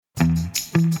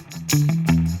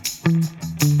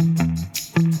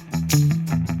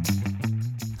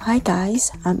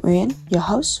guys, I'm Uyên, your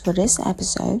host for this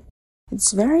episode.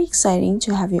 It's very exciting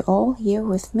to have you all here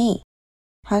with me.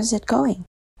 How's it going?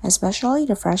 Especially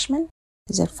the freshmen?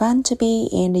 Is it fun to be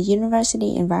in the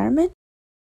university environment?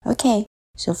 Okay,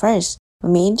 so first,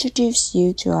 let me introduce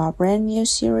you to our brand new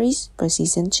series for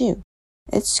Season 2.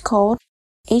 It's called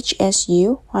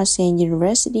HSU Hoa Sen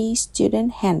University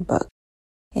Student Handbook.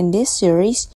 In this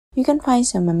series, you can find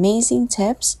some amazing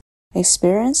tips,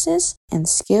 experiences, and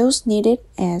skills needed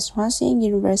as Hoa Sen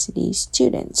University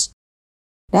students.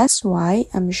 That's why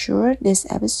I'm sure this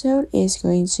episode is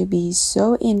going to be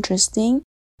so interesting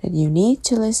that you need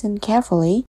to listen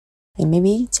carefully and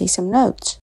maybe take some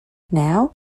notes.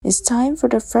 Now, it's time for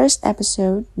the first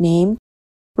episode named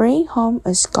Bring Home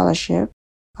a Scholarship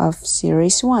of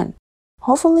Series 1.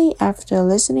 Hopefully, after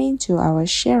listening to our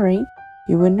sharing,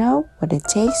 you will know what it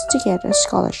takes to get a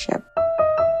scholarship.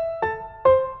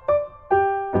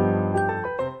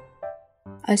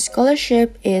 A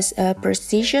scholarship is a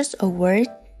prestigious award.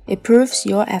 It proves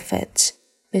your efforts.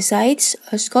 Besides,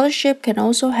 a scholarship can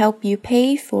also help you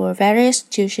pay for various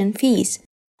tuition fees.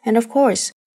 And of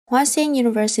course, Hoa Sen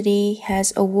University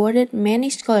has awarded many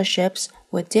scholarships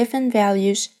with different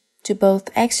values to both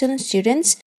excellent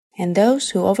students and those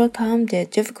who overcome their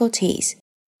difficulties.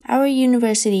 Our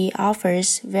university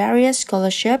offers various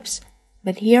scholarships,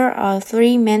 but here are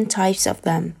three main types of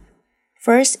them.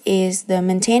 First is the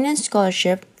Maintenance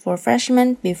Scholarship for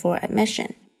freshmen before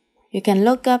admission. You can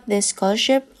look up this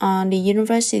scholarship on the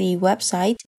university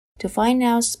website to find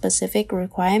out specific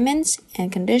requirements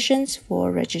and conditions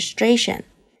for registration.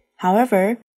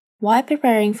 However, while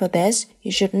preparing for this,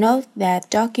 you should note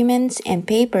that documents and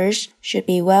papers should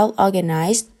be well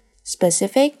organized,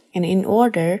 specific, and in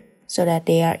order so that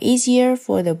they are easier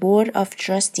for the Board of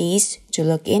Trustees to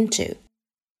look into.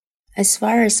 As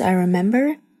far as I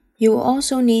remember, you will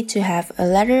also need to have a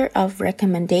letter of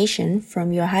recommendation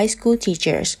from your high school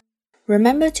teachers.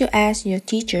 Remember to ask your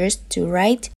teachers to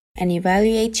write and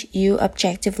evaluate you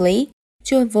objectively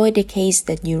to avoid the case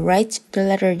that you write the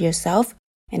letter yourself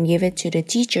and give it to the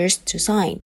teachers to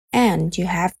sign. And you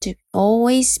have to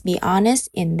always be honest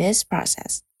in this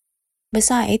process.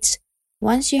 Besides,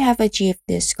 once you have achieved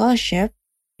this scholarship,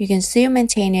 you can still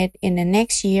maintain it in the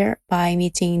next year by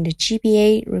meeting the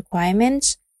GPA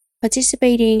requirements,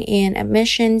 participating in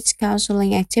admissions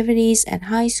counseling activities at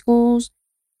high schools,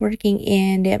 working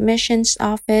in the admissions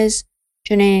office,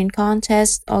 joining in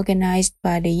contests organized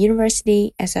by the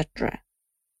university, etc.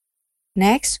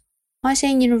 Next, Hoa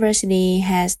Sen University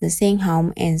has the Sen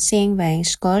Hồng and Sen Vàng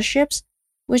scholarships,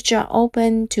 which are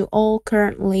open to all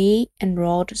currently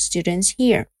enrolled students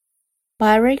here.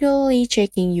 By regularly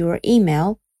checking your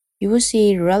email, you will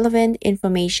see relevant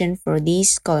information for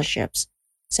these scholarships,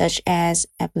 such as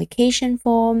application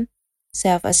form,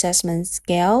 self-assessment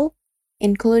scale,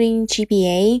 including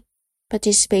GPA,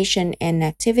 participation in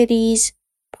activities,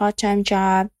 part-time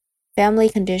job, family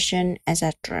condition,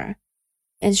 etc.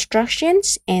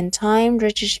 Instructions and timed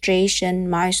registration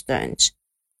milestones.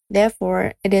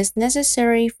 Therefore, it is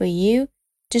necessary for you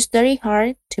to study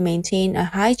hard to maintain a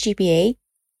high GPA,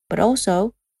 but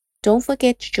also don't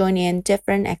forget to join in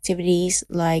different activities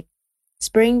like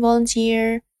spring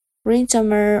volunteer, spring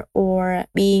summer, or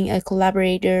being a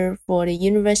collaborator for the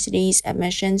university's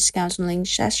admissions counseling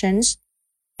sessions,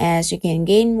 as you can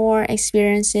gain more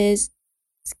experiences,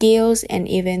 skills, and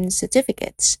even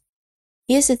certificates.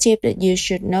 Here's a tip that you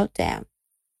should note down.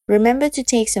 Remember to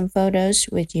take some photos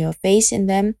with your face in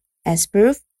them as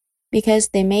proof because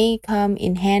they may come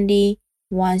in handy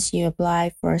once you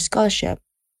apply for a scholarship,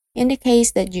 in the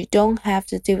case that you don't have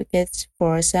certificates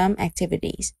for some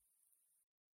activities.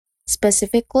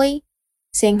 Specifically,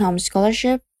 Sen Hồng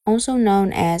Scholarship, also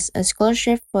known as a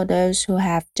scholarship for those who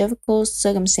have difficult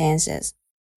circumstances,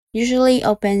 usually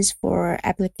opens for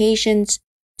applications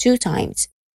 2 times,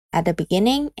 at the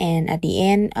beginning and at the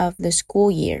end of the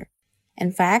school year.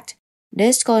 In fact,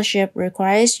 this scholarship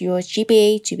requires your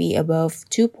GPA to be above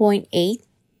 2.8,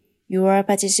 your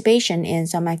participation in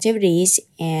some activities,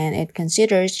 and it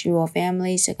considers your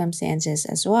family circumstances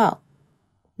as well.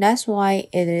 That's why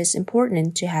it is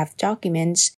important to have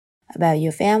documents about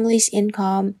your family's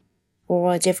income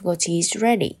or difficulties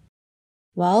ready.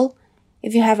 Well,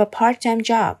 if you have a part-time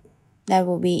job, that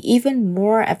will be even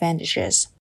more advantageous.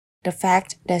 The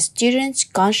fact that students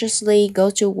consciously go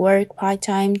to work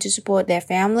part-time to support their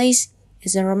families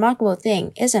is a remarkable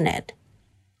thing, isn't it?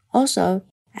 Also,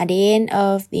 at the end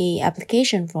of the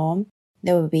application form,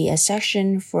 there will be a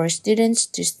section for students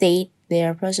to state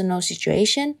their personal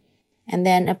situation and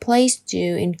then a place to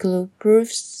include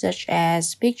proofs such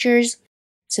as pictures,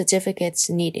 certificates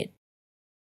needed.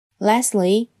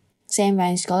 Lastly, Sen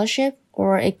Vàng Scholarship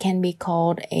or it can be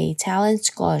called a talent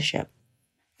scholarship.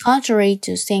 Contrary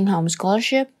to staying home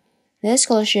scholarship, this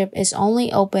scholarship is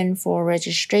only open for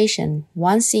registration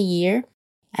once a year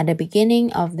at the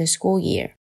beginning of the school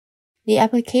year. The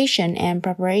application and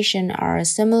preparation are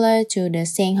similar to the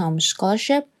staying home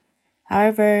scholarship.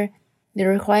 However, the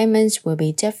requirements will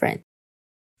be different.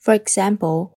 For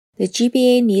example, the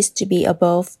GPA needs to be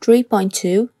above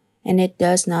 3.2 and it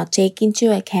does not take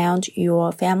into account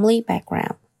your family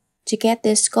background. To get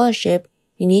this scholarship,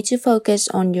 you need to focus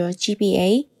on your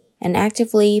GPA and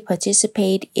actively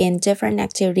participate in different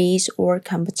activities or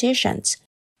competitions.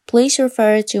 Please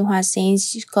refer to Hoa Sin's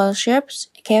scholarships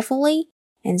carefully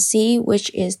and see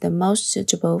which is the most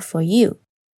suitable for you.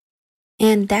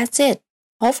 And that's it.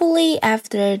 Hopefully,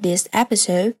 after this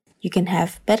episode, you can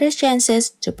have better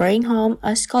chances to bring home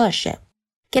a scholarship.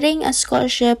 Getting a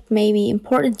scholarship may be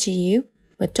important to you,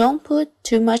 but don't put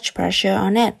too much pressure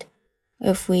on it.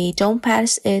 If we don't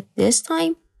pass it this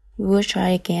time, we will try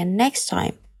again next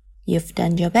time. You've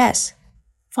done your best.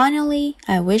 Finally,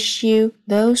 I wish you,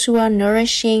 those who are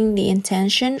nourishing the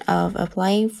intention of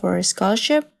applying for a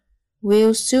scholarship,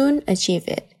 will soon achieve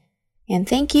it. And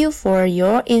thank you for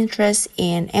your interest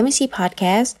in MEC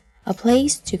Podcast, a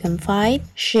place to confide,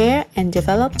 share, and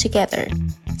develop together.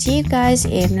 See you guys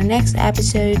in the next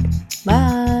episode.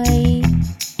 Bye!